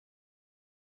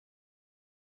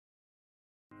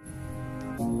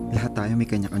Lahat tayo may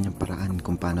kanya-kanyang paraan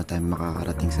kung paano tayo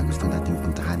makakarating sa gusto nating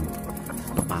puntahan.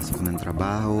 Papasok ng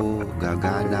trabaho,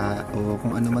 gagala, o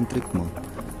kung ano man trip mo.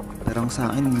 Pero ang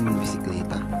sa akin,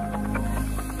 bisikleta.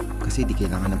 Kasi di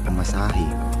kailangan ng pamasahe,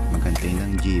 magantay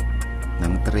ng jeep,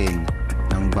 ng tren,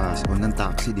 ng bus, o ng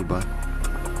taxi, di ba?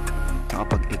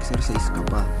 Nakapag-exercise ka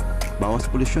pa.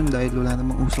 Bawas polusyon dahil wala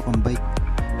namang usok ang bike.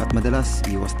 At madalas,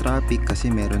 iwas traffic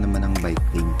kasi meron naman ang bike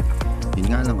lane. Yun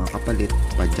nga lang ang kapalit,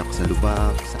 padyak sa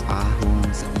lubak, sa ahong,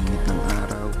 sa init ng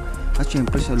araw, at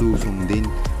syempre sa lusong din,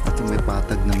 at sa may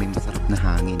patag na may masarap na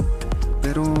hangin.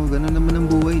 Pero gano'n naman ang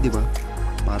buhay, di ba?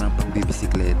 Parang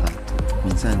pagbibisikleta,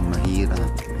 minsan mahirap,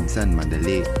 minsan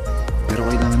madali, pero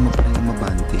kailangan mo pa rin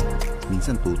mabante,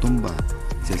 minsan tutumba,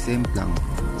 sesemplang,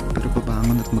 pero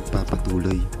babangon at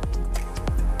magpapatuloy.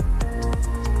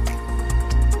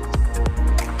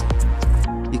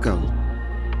 Ikaw,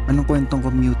 anong kwentong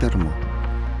commuter mo?